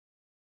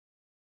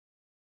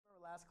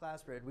last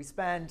class period, we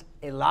spend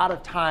a lot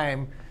of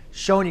time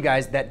showing you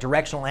guys that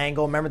directional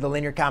angle. Remember the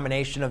linear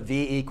combination of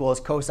V equals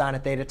cosine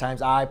of theta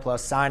times I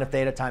plus sine of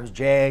theta times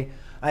J.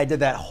 I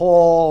did that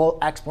whole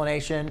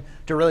explanation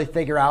to really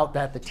figure out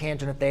that the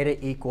tangent of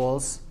theta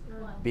equals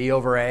B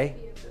over A.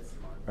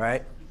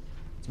 Right?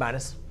 It's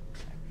minus.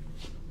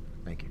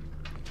 Thank you.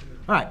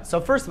 All right, so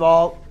first of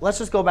all, let's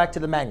just go back to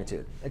the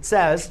magnitude. It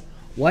says,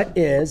 what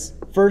is,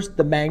 first,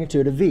 the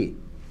magnitude of V?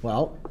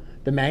 Well,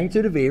 the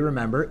magnitude of V,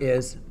 remember,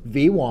 is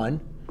V1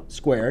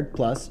 squared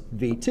plus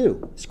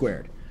V2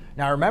 squared.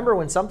 Now remember,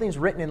 when something's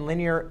written in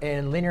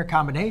linear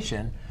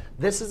combination,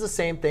 this is the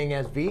same thing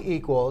as V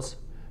equals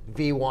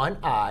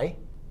V1I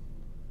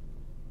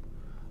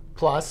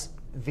plus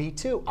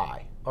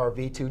V2I, or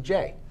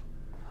V2J.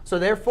 So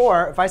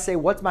therefore, if I say,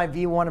 what's my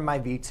V1 and my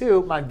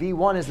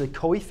V1 is the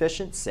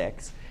coefficient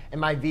 6, and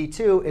my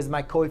V2 is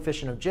my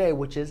coefficient of J,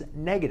 which is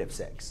negative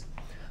 6.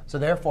 So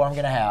therefore, I'm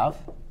going to have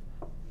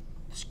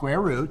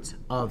square root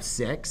of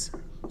 6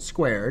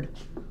 squared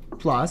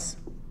plus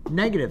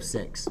negative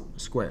 6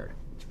 squared.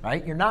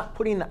 Right? You're not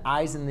putting the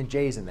i's and the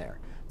j's in there.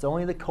 It's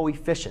only the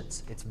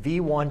coefficients. It's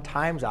V1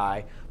 times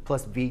I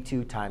plus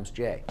V2 times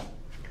J.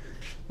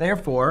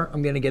 Therefore,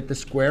 I'm going to get the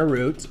square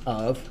root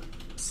of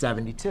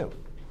 72.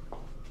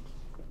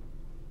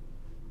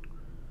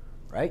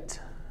 Right?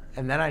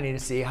 And then I need to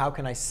see how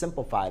can I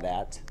simplify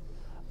that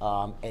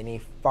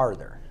any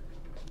farther.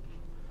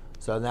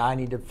 So now I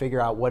need to figure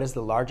out what is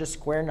the largest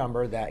square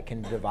number that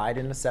can divide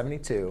into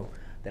 72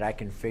 that I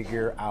can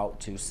figure out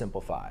to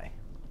simplify.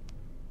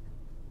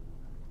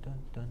 Dun,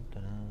 dun,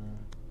 dun.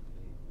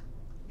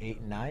 8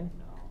 and 9?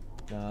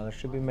 No, there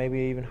should be maybe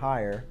even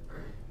higher.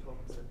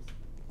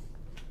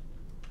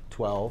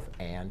 12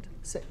 and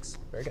 6.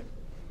 Very good.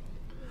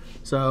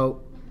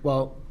 So,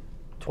 well,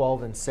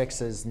 12 and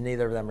 6 is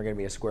neither of them are going to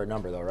be a square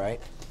number, though,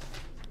 right?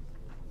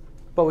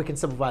 But we can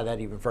simplify that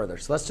even further.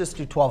 So let's just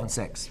do 12 and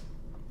 6.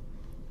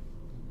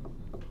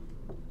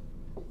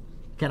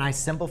 Can I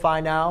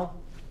simplify now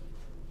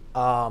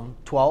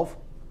 12?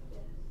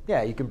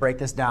 Yeah, you can break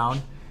this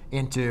down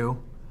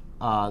into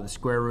the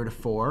square root of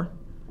 4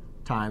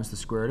 times the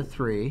square root of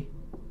 3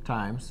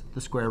 times the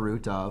square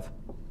root of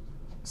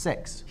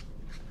 6.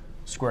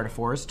 Square root of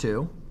 4 is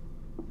 2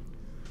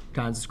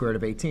 times the square root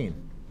of 18.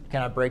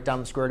 Can I break down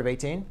the square root of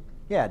 18?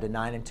 Yeah, to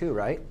 9 and 2,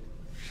 right?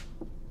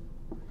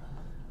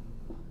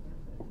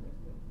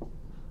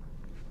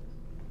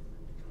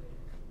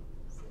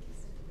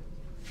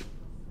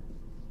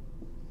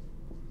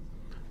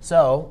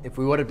 So if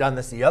we would have done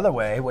this the other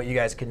way, what you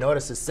guys can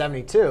notice is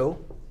 72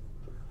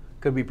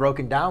 could be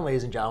broken down,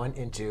 ladies and gentlemen,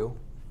 into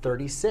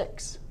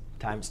 36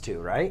 times 2,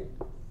 right?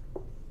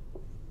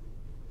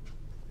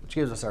 Which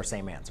gives us our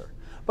same answer.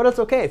 But it's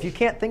OK. If you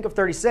can't think of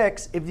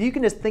 36, if you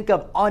can just think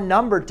of a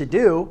number to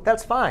do,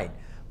 that's fine.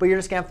 But you're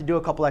just going to have to do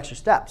a couple extra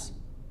steps.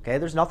 OK?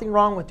 There's nothing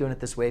wrong with doing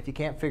it this way if you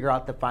can't figure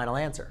out the final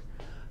answer.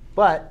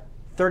 But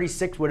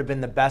 36 would have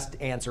been the best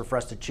answer for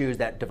us to choose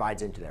that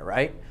divides into there,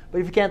 right? But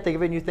if you can't think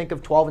of it and you think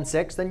of 12 and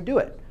 6, then do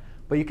it.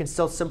 But you can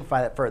still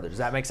simplify that further. Does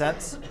that make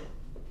sense?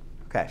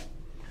 OK.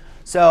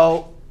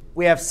 So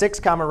we have 6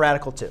 common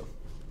radical 2.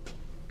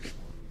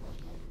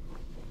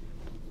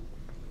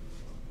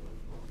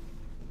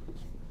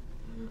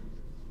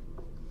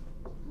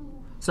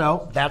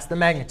 So that's the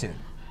magnitude.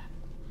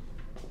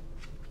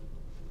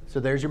 So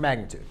there's your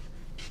magnitude.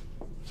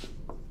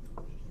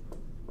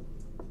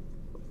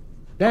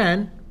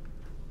 Then,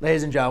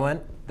 ladies and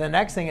gentlemen, the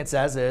next thing it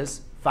says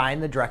is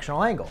find the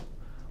directional angle.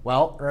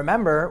 Well,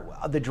 remember,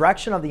 the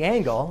direction of the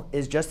angle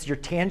is just your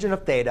tangent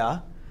of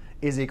theta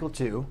is equal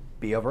to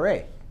B over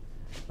A.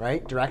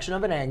 Right? Direction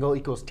of an angle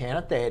equals tan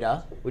of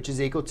theta, which is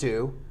equal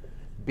to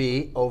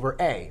B over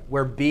A,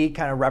 where B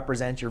kind of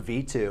represents your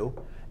V2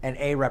 and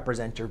A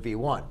represents your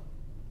V1.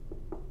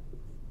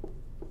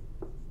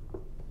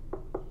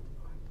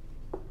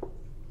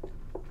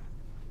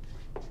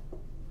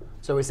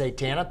 So we say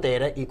tan of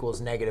theta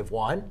equals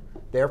 -1.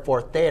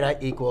 Therefore, theta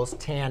equals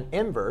tan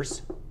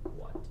inverse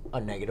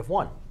of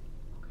 -1.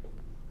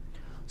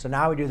 So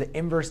now we do the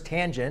inverse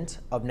tangent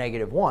of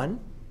 -1.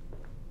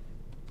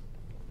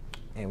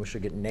 And we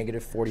should get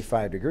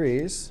 -45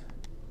 degrees.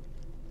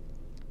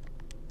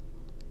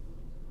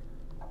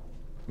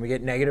 We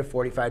get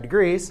 -45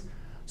 degrees.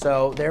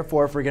 So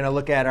therefore, if we're going to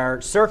look at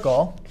our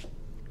circle,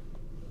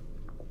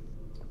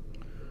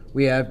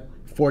 we have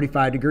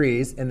 45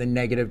 degrees in the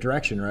negative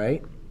direction,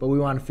 right? But we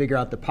want to figure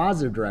out the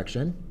positive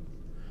direction.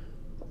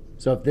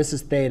 So if this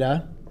is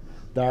theta,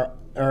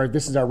 or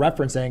this is our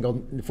reference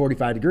angle,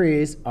 45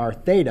 degrees, our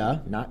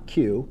theta, not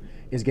Q,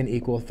 is going to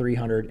equal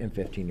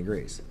 315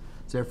 degrees.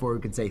 So therefore,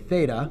 we can say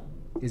theta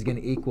is going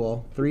to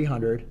equal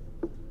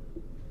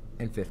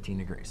 315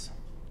 degrees.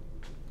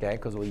 Okay,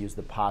 because we'll use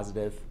the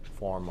positive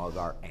form of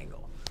our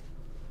angle.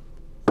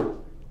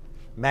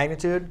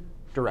 Magnitude,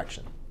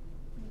 direction.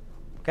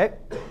 Okay?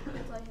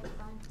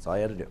 That's all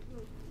you had to do. Do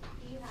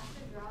you have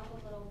to draw the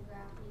little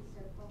graphy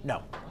circle?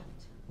 No.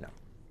 No.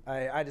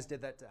 I just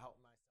did that to help.